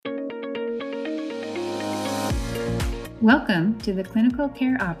Welcome to the Clinical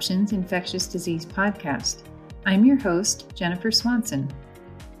Care Options Infectious Disease Podcast. I'm your host, Jennifer Swanson.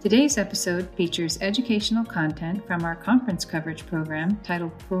 Today's episode features educational content from our conference coverage program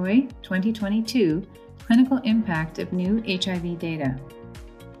titled CROI 2022, Clinical Impact of New HIV Data.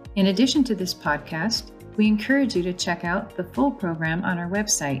 In addition to this podcast, we encourage you to check out the full program on our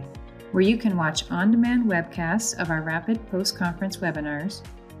website, where you can watch on-demand webcasts of our rapid post-conference webinars,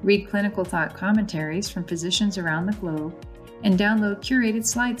 read clinical thought commentaries from physicians around the globe, and download curated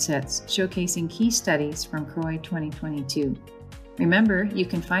slide sets showcasing key studies from CROI 2022. Remember, you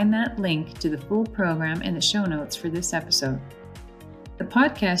can find that link to the full program in the show notes for this episode. The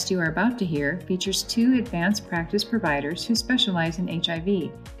podcast you are about to hear features two advanced practice providers who specialize in HIV,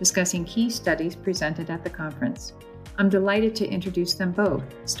 discussing key studies presented at the conference. I'm delighted to introduce them both,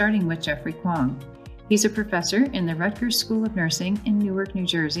 starting with Jeffrey Kwong. He's a professor in the Rutgers School of Nursing in Newark, New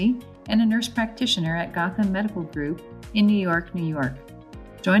Jersey, and a nurse practitioner at Gotham Medical Group in New York, New York.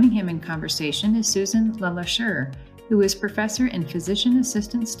 Joining him in conversation is Susan LeLacheur, who is professor in physician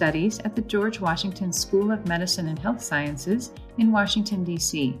assistant studies at the George Washington School of Medicine and Health Sciences in Washington,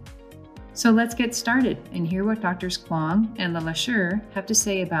 D.C. So let's get started and hear what Drs. Kwong and LeLacheur have to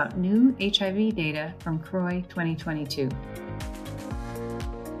say about new HIV data from CROI 2022.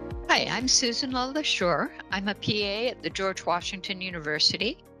 Hi, I'm Susan LeLacheur. I'm a PA at the George Washington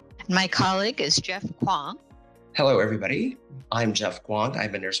University. My colleague is Jeff Kwong. Hello, everybody. I'm Jeff Kwong.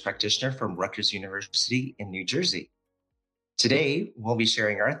 I'm a nurse practitioner from Rutgers University in New Jersey. Today, we'll be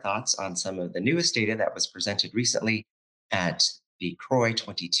sharing our thoughts on some of the newest data that was presented recently at the CROI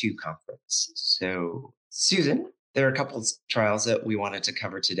 22 conference. So, Susan, there are a couple of trials that we wanted to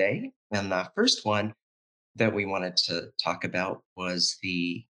cover today. And the first one that we wanted to talk about was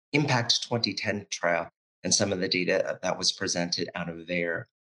the Impact 2010 trial and some of the data that was presented out of there,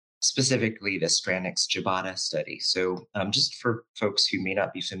 specifically the Stranix-Gibbata study. So just for folks who may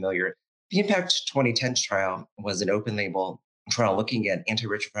not be familiar, the Impact 2010 trial was an open label trial looking at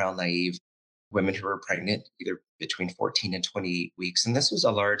antiretroviral naive women who were pregnant either between 14 and 28 weeks. And this was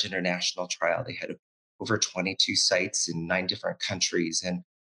a large international trial. They had over 22 sites in 9 different countries. And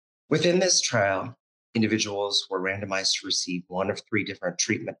within this trial, individuals were randomized to receive one of 3 different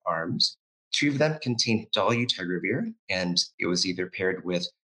treatment arms. 2 of them contained dolutegravir, and it was either paired with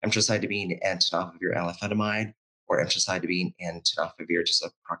emtricitabine and tenofovir alafenamide, or emtricitabine and tenofovir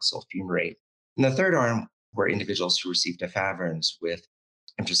disoproxil fumarate. And the third arm were individuals who received efavirenz with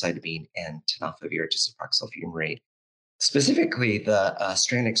emtricitabine and tenofovir disoproxil fumarate. Specifically, the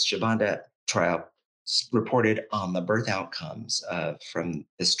Stranix-Gibbata trial reported on the birth outcomes from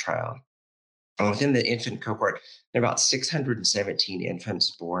this trial. Within the infant cohort, there are about 617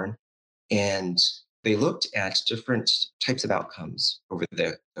 infants born, and they looked at different types of outcomes over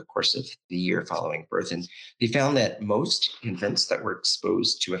the course of the year following birth. And they found that most infants that were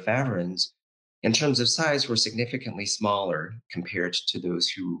exposed to efavirenz, in terms of size, were significantly smaller compared to those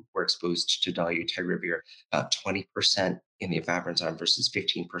who were exposed to dolutegravir, about 20% in the efavirenz arm versus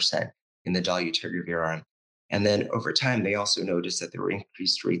 15% in the dolutegravir arm. And then over time, they also noticed that there were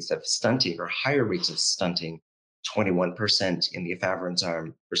increased rates of stunting or higher rates of stunting, 21% in the efavirenz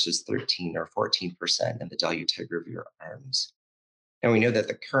arm versus 13 or 14% in the dolutegravir arms. And we know that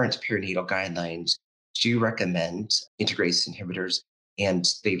the current perinatal guidelines do recommend integrase inhibitors, and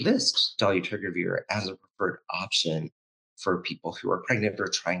they list dolutegravir as a preferred option for people who are pregnant or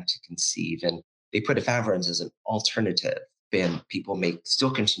trying to conceive. And they put efavirenz as an alternative, and people may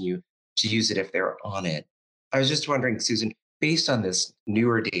still continue to use it if they're on it. I was just wondering, Susan, based on this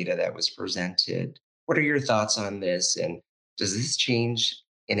newer data that was presented, what are your thoughts on this? And does this change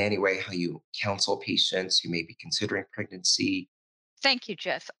in any way how you counsel patients who may be considering pregnancy? Thank you,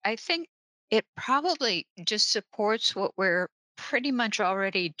 Jeff. I think it probably just supports what we're pretty much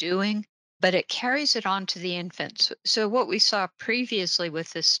already doing, but it carries it on to the infants. So what we saw previously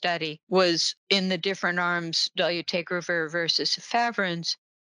with this study was in the different arms, dolutegravir versus efavirenz,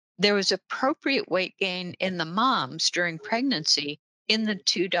 there was appropriate weight gain in the moms during pregnancy in the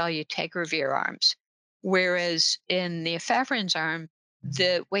 2 dolutegravir arms, whereas in the efavirenz arm,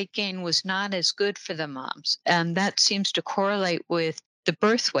 the weight gain was not as good for the moms. And that seems to correlate with the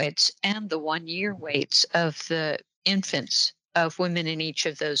birth weights and the 1-year weights of the infants of women in each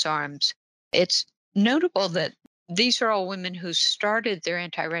of those arms. It's notable that these are all women who started their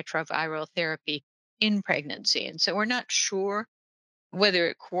antiretroviral therapy in pregnancy. And so we're not sure whether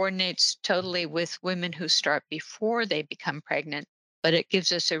it coordinates totally with women who start before they become pregnant, but it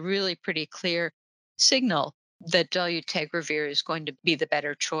gives us a really pretty clear signal that dolutegravir is going to be the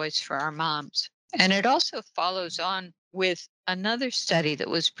better choice for our moms. And it also follows on with another study that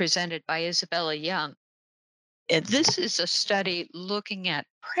was presented by Isabella Young This is a study looking at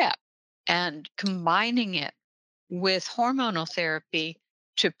PrEP and combining it with hormonal therapy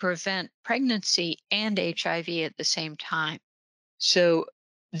to prevent pregnancy and HIV at the same time. So,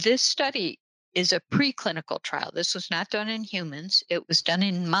 this study is a preclinical trial. This was not done in humans, it was done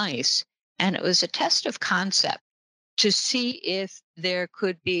in mice, and it was a test of concept to see if there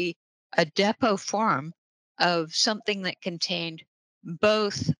could be a depot form of something that contained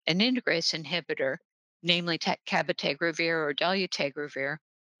both an integrase inhibitor, namely cabotegravir or dolutegravir,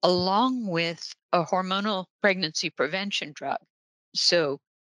 along with a hormonal pregnancy prevention drug. So,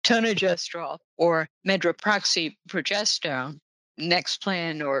 tonogestrel or medroxyprogesterone,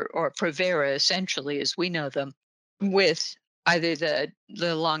 Nexplan or Provera, essentially, as we know them, with either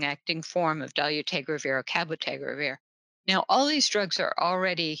the long acting form of dolutegravir or cabotegravir. Now, all these drugs are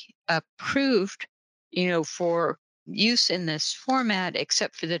already approved, for use in this format,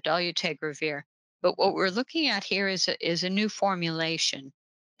 except for the dolutegravir. But what we're looking at here is a new formulation,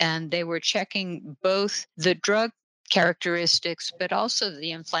 and they were checking both the drug characteristics, but also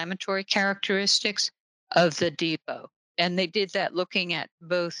the inflammatory characteristics of the depot. And they did that looking at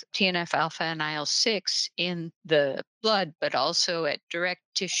both TNF alpha and IL 6 in the blood, but also at direct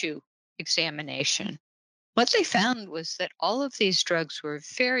tissue examination. What they found was that all of these drugs were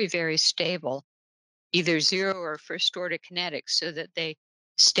very, very stable, either zero or first order kinetics, so that they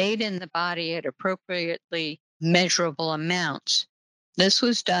stayed in the body at appropriately measurable amounts. This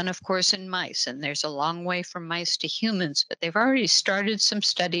was done, of course, in mice, and there's a long way from mice to humans, but they've already started some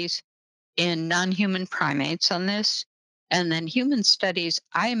studies in non human primates on this. And then human studies,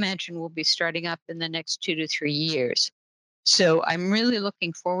 I imagine, will be starting up in the next 2 to 3 years. So I'm really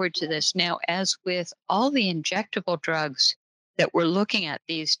looking forward to this. Now, as with all the injectable drugs that we're looking at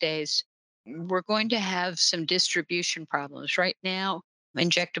these days, we're going to have some distribution problems. Right now,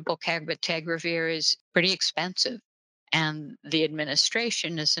 injectable cabotegravir is pretty expensive, and the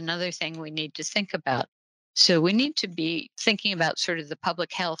administration is another thing we need to think about. So we need to be thinking about sort of the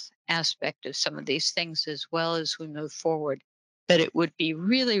public health aspect of some of these things as well as we move forward. But it would be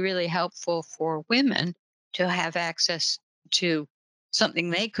really, really helpful for women to have access to something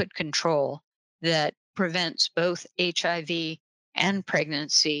they could control that prevents both HIV and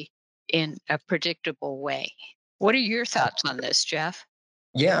pregnancy in a predictable way. What are your thoughts on this, Jeff?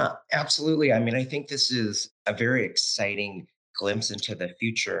 Yeah, absolutely. I mean, I think this is a very exciting glimpse into the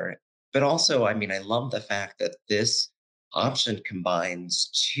future. But also, I mean, I love the fact that this option combines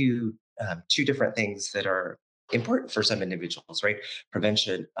two different things that are important for some individuals, right?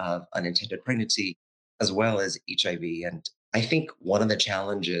 Prevention of unintended pregnancy, as well as HIV. And I think one of the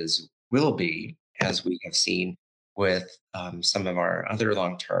challenges will be, as we have seen with some of our other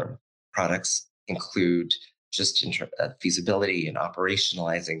long-term products, include just feasibility and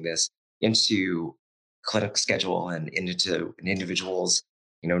operationalizing this into clinic schedule and into an individual's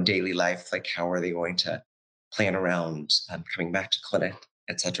daily life. Like, how are they going to plan around coming back to clinic,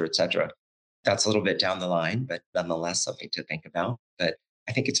 et cetera, et cetera. That's a little bit down the line, but nonetheless something to think about. But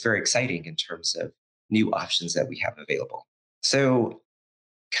I think it's very exciting in terms of new options that we have available. So,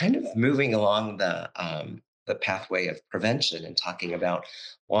 kind of moving along the pathway of prevention and talking about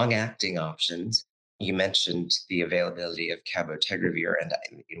long-acting options, you mentioned the availability of cabotegravir, and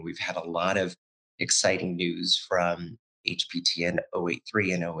we've had a lot of exciting news from HPTN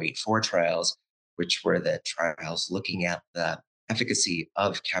 083 and 084 trials, which were the trials looking at the efficacy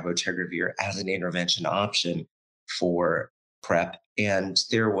of cabotegravir as an intervention option for PrEP. And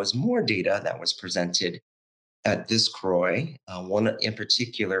there was more data that was presented at this CROI. One in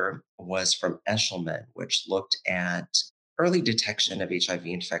particular was from Eshelman, which looked at early detection of HIV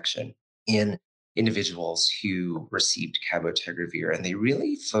infection in individuals who received cabotegravir. And they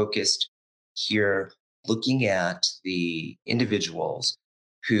really focused here looking at the individuals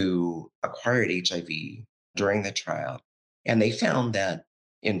who acquired HIV during the trial. And they found that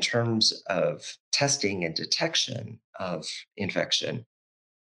in terms of testing and detection of infection,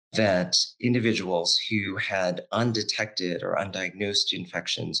 that individuals who had undetected or undiagnosed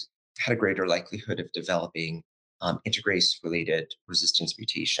infections had a greater likelihood of developing integrase related resistance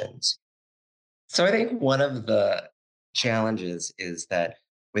mutations. So I think one of the challenges is that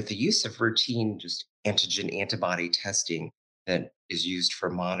with the use of routine just antigen antibody testing that is used for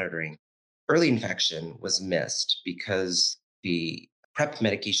monitoring, early infection was missed because the PrEP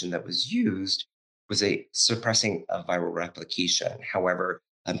medication that was used was a suppressing of viral replication. However,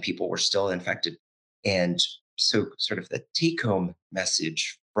 people were still infected. And so sort of the take home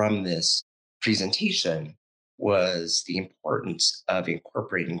message from this presentation was the importance of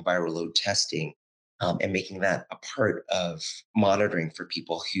incorporating viral load testing and making that a part of monitoring for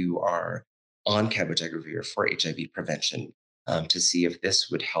people who are on cabotegravir for HIV prevention to see if this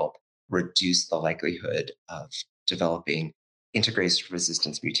would help reduce the likelihood of developing integrase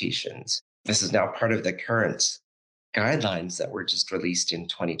resistance mutations. This is now part of the current guidelines that were just released in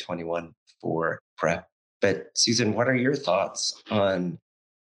 2021 for PrEP. But Susan, what are your thoughts on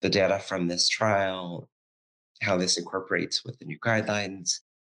the data from this trial, how this incorporates with the new guidelines?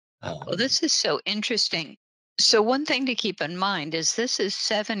 Well, Um, this is so interesting. So, one thing to keep in mind is this is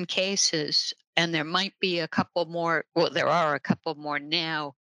 7 cases, and there might be a couple more. Well, there are a couple more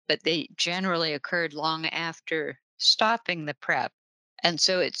now, but they generally occurred long after stopping the PrEP. And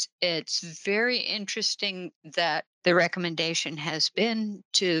so it's very interesting that the recommendation has been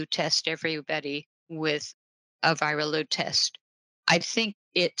to test everybody with a viral load test. I think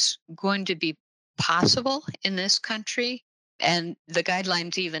it's going to be possible in this country, and the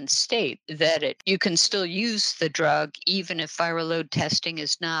guidelines even state that you can still use the drug even if viral load testing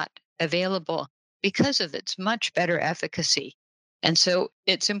is not available because of its much better efficacy. And so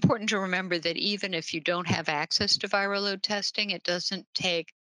it's important to remember that even if you don't have access to viral load testing, it doesn't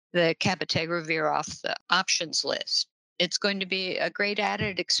take the cabotegravir off the options list. It's going to be a great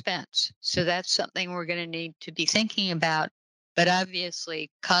added expense. So that's something we're going to need to be thinking about. But obviously,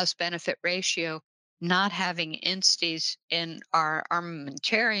 cost benefit ratio, not having insties in our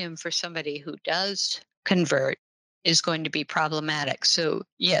armamentarium for somebody who does convert is going to be problematic. So,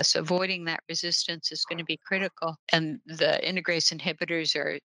 yes, avoiding that resistance is going to be critical. And the integrase inhibitors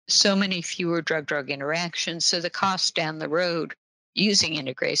are so many fewer drug interactions. So, the cost down the road using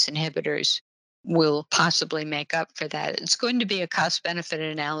integrase inhibitors will possibly make up for that. It's going to be a cost benefit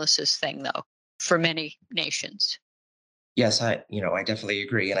analysis thing, though, for many nations. yes, I definitely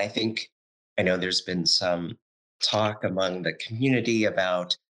agree. And I know there's been some talk among the community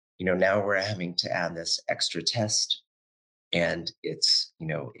about, now we're having to add this extra test and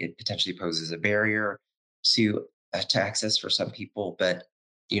it potentially poses a barrier to access for some people. But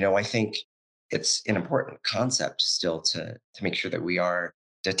I think it's an important concept still to make sure that we are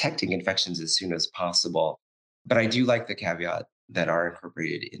detecting infections as soon as possible. But I do like the caveat that are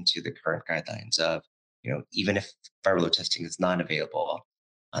incorporated into the current guidelines of, even if viral load testing is not available,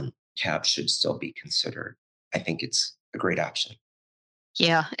 cab should still be considered. I think it's a great option.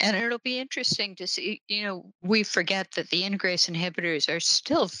 Yeah, and it'll be interesting to see. We forget that the integrase inhibitors are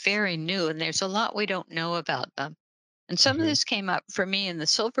still very new, and there's a lot we don't know about them. And some of Mhm. this came up for me in the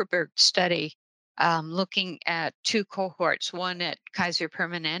Silverberg study, looking at 2 cohorts, one at Kaiser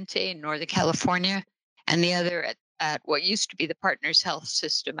Permanente in Northern California, and the other at what used to be the Partners Health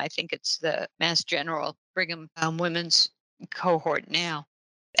System. I think it's the Mass General Brigham Women's cohort now.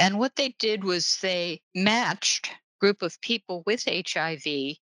 And what they did was they matched group of people with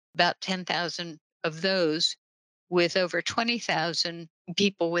HIV, about 10,000 of those, with over 20,000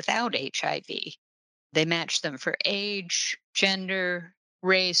 people without HIV. They matched them for age, gender,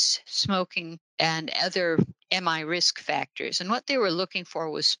 race, smoking, and other MI risk factors. And what they were looking for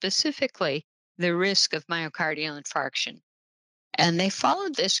was specifically the risk of myocardial infarction. And they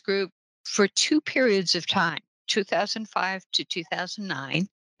followed this group for 2 periods of time, 2005 to 2009,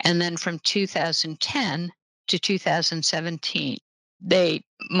 and then from 2010 to 2017. They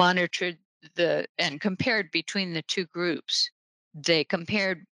monitored and compared between the two groups. They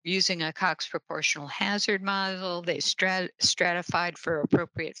compared using a Cox proportional hazard model. They stratified for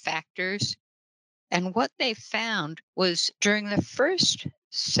appropriate factors. And what they found was during the first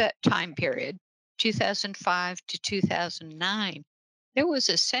set time period, 2005 to 2009, there was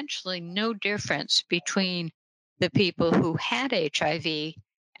essentially no difference between the people who had HIV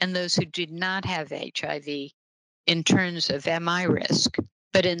and those who did not have HIV in terms of MI risk.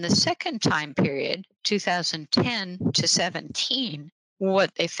 But in the second time period, 2010 to 17,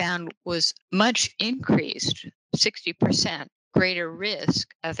 what they found was much increased, 60% greater risk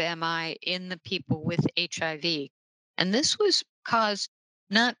of MI in the people with HIV. And this was caused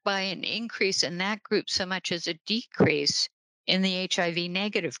not by an increase in that group so much as a decrease in the HIV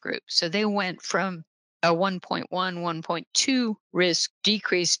negative group. So they went from a 1.1, 1.2 risk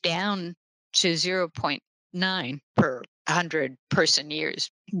decrease down to 0.9 per 100 person years.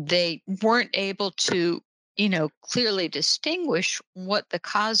 They weren't able to, clearly distinguish what the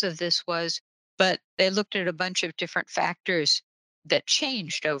cause of this was, but they looked at a bunch of different factors that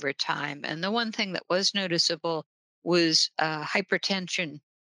changed over time. And the one thing that was noticeable was hypertension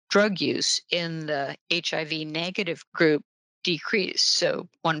drug use in the HIV negative group decreased. So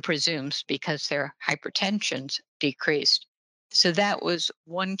one presumes because their hypertensions decreased. So that was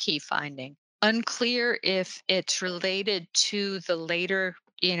one key finding. Unclear if it's related to the later,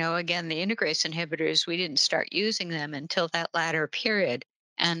 again, the integrase inhibitors, we didn't start using them until that latter period.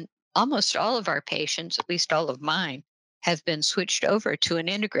 And almost all of our patients, at least all of mine, have been switched over to an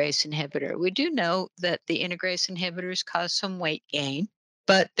integrase inhibitor. We do know that the integrase inhibitors cause some weight gain,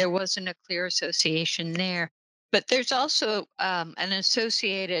 but there wasn't a clear association there. But there's also an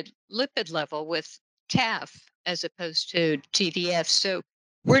associated lipid level with TAF as opposed to TDF. So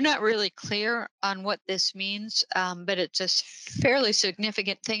we're not really clear on what this means, but it's a fairly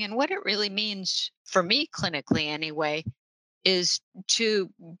significant thing. And what it really means for me clinically anyway is to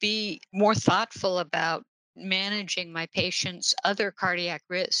be more thoughtful about managing my patients' other cardiac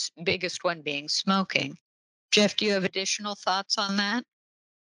risks, biggest one being smoking. Jeff, do you have additional thoughts on that?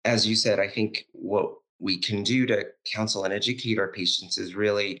 As you said, I think what we can do to counsel and educate our patients is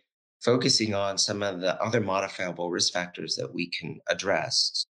really focusing on some of the other modifiable risk factors that we can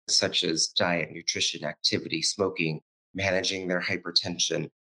address, such as diet, nutrition, activity, smoking, managing their hypertension,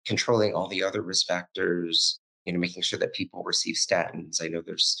 controlling all the other risk factors, making sure that people receive statins. I know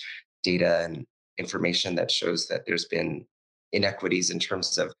there's data and information that shows that there's been inequities in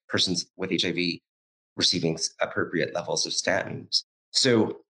terms of persons with HIV receiving appropriate levels of statins.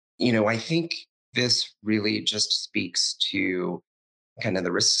 So, I think this really just speaks to kind of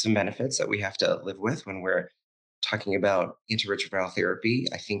the risks and benefits that we have to live with when we're talking about antiretroviral therapy.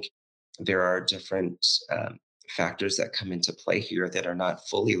 I think there are different factors that come into play here that are not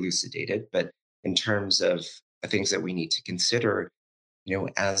fully elucidated, but in terms of the things that we need to consider,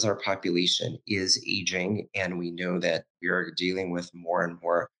 as our population is aging and we know that we are dealing with more and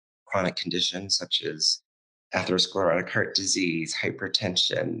more chronic conditions such as atherosclerotic heart disease,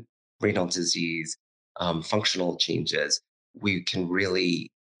 hypertension, renal disease, functional changes, we can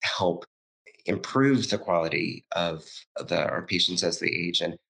really help improve the quality of our patients as they age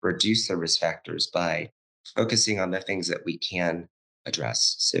and reduce the risk factors by focusing on the things that we can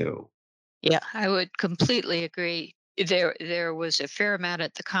address. So, Yeah, I would completely agree. There was a fair amount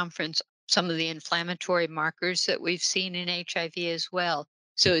at the conference, some of the inflammatory markers that we've seen in HIV as well.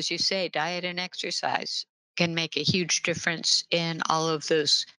 So as you say, diet and exercise can make a huge difference in all of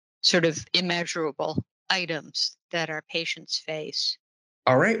those sort of immeasurable items that our patients face.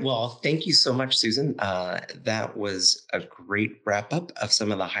 all right. Well, thank you so much, Susan. That was a great wrap up of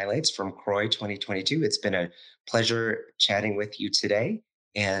some of the highlights from CROI 2022. It's been a pleasure chatting with you today.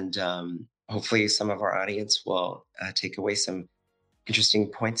 And hopefully, some of our audience will take away some interesting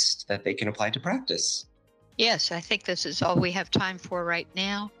points that they can apply to practice. Yes, I think this is all we have time for right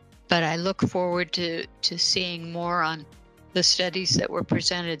now, but I look forward to seeing more on the studies that were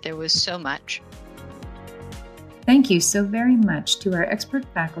presented. There was so much. Thank you so very much to our expert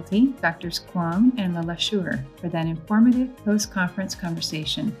faculty, Drs. Kwong and LeLacheur, for that informative post-conference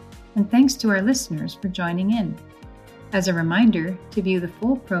conversation. And thanks to our listeners for joining in. As a reminder, to view the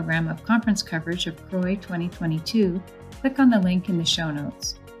full program of conference coverage of CROI 2022, click on the link in the show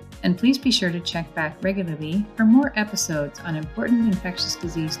notes. And please be sure to check back regularly for more episodes on important infectious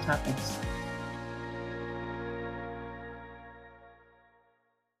disease topics.